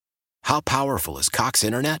How powerful is Cox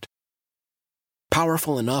Internet?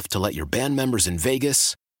 Powerful enough to let your band members in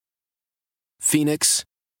Vegas, Phoenix,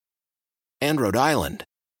 and Rhode Island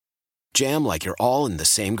jam like you're all in the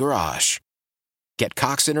same garage. Get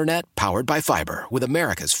Cox Internet powered by fiber with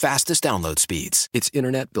America's fastest download speeds. It's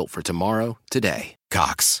internet built for tomorrow, today.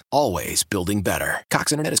 Cox, always building better.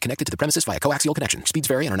 Cox Internet is connected to the premises via coaxial connection. Speeds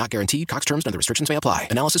vary and are not guaranteed. Cox terms and other restrictions may apply.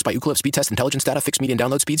 Analysis by Ookla Speed Test Intelligence Data. Fixed median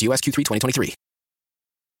download speeds. US Q3 2023.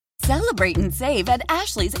 Celebrate and save at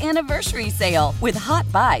Ashley's Anniversary Sale. With Hot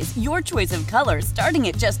Buys, your choice of colors starting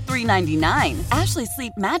at just $3.99. Ashley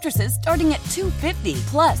Sleep mattresses starting at $2.50.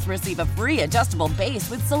 Plus, receive a free adjustable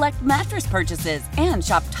base with select mattress purchases. And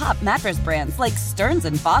shop top mattress brands like Stearns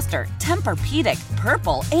 & Foster, Tempur-Pedic,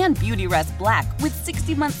 Purple, and Beautyrest Black with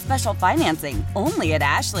 60-month special financing. Only at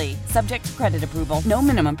Ashley. Subject to credit approval. No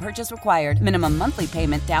minimum purchase required. Minimum monthly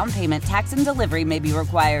payment, down payment, tax, and delivery may be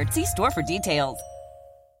required. See store for details.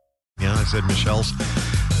 Yeah, I said Michelle's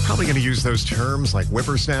probably going to use those terms like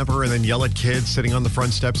whippersnapper and then yell at kids sitting on the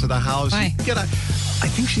front steps of the house. Why? I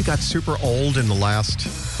think she got super old in the last...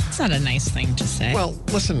 It's not a nice thing to say. Well,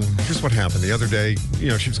 listen, here's what happened. The other day,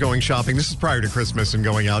 she was going shopping. This is prior to Christmas and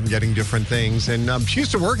going out and getting different things. And she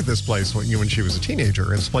used to work at this place when she was a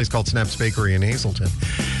teenager. It's a place called Snap's Bakery in Hazleton.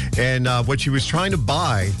 And what she was trying to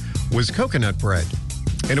buy was coconut bread.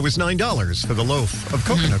 And it was $9 for the loaf of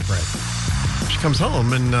coconut bread. She comes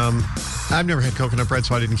home, and I've never had coconut bread,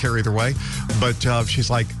 so I didn't care either way. But she's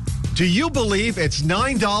like, do you believe it's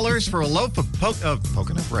 $9 for a loaf of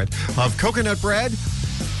coconut bread?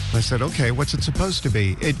 I said, okay, what's it supposed to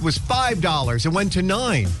be? It was $5. It went to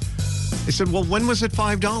 $9. I said, well, when was it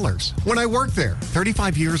 $5? When I worked there,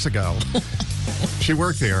 35 years ago. She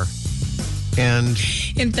worked there. And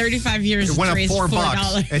in 35 years, it went up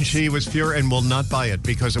 $4. And she was furious and will not buy it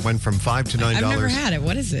because it went from $5 to $9. I've never had it.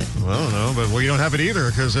 What is it? I don't know, but we don't have it either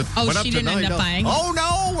because it went up to $9. Oh, she didn't end up buying? Oh,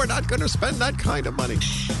 no, we're not going to spend that kind of money.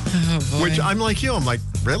 Oh, boy. Which I'm like you. I'm like,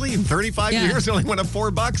 really? In 35 years, it only went up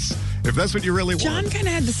 $4? If that's what you really want. John kind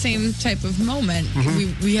of had the same type of moment.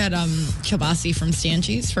 Mm-hmm. We had kielbasi from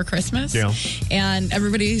Stanchi's for Christmas. Yeah. And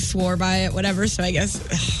everybody swore by it, whatever. So I guess,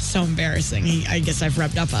 so embarrassing. I guess I've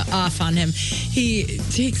rubbed off on him. He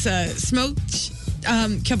takes a smoked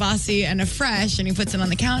kielbasi and a fresh, and he puts it on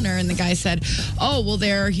the counter, and the guy said, oh, well,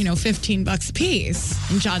 they're, $15 a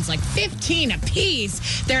piece. And John's like, 15 a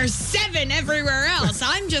piece? There's 7 everywhere else.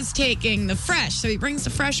 I'm just taking the fresh. So he brings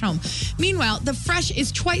the fresh home. Meanwhile, the fresh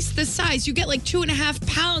is twice the size. You get like 2.5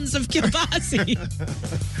 pounds of kielbasi.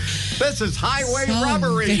 This is highway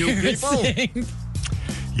robbery, you people.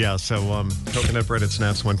 Yeah, so coconut bread at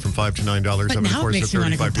Snaps went from $5 to $9 over the course of 35 years. But now it makes me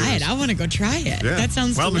want to go buy it. I want to go try it. Yeah. That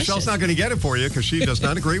sounds delicious. Michelle's not going to get it for you because she does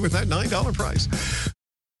not agree with that $9 price.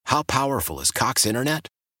 How powerful is Cox Internet?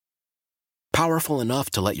 Powerful enough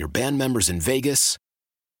to let your band members in Vegas,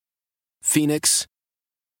 Phoenix,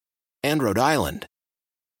 and Rhode Island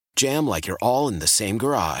jam like you're all in the same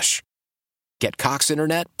garage. Get Cox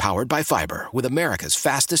Internet powered by fiber with America's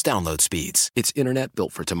fastest download speeds. It's internet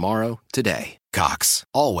built for tomorrow, today. Cox,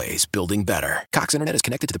 always building better. Cox Internet is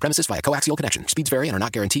connected to the premises via coaxial connection. Speeds vary and are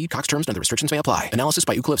not guaranteed. Cox terms and other restrictions may apply. Analysis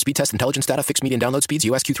by Ookla Speed Test Intelligence Data. Fixed median download speeds.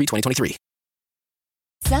 US Q3 2023.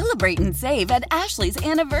 Celebrate and save at Ashley's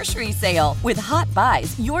Anniversary Sale. With Hot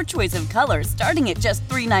Buys, your choice of colors starting at just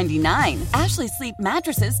 $3.99. Ashley Sleep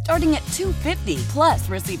mattresses starting at $2.50. Plus,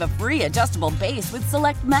 receive a free adjustable base with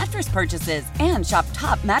select mattress purchases. And shop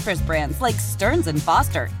top mattress brands like Stearns &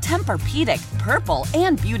 Foster, Tempur-Pedic, Purple,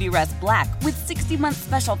 and Beautyrest Black with 60-month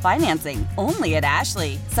special financing. Only at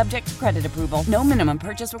Ashley. Subject to credit approval. No minimum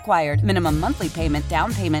purchase required. Minimum monthly payment,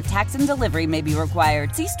 down payment, tax, and delivery may be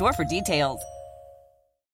required. See store for details.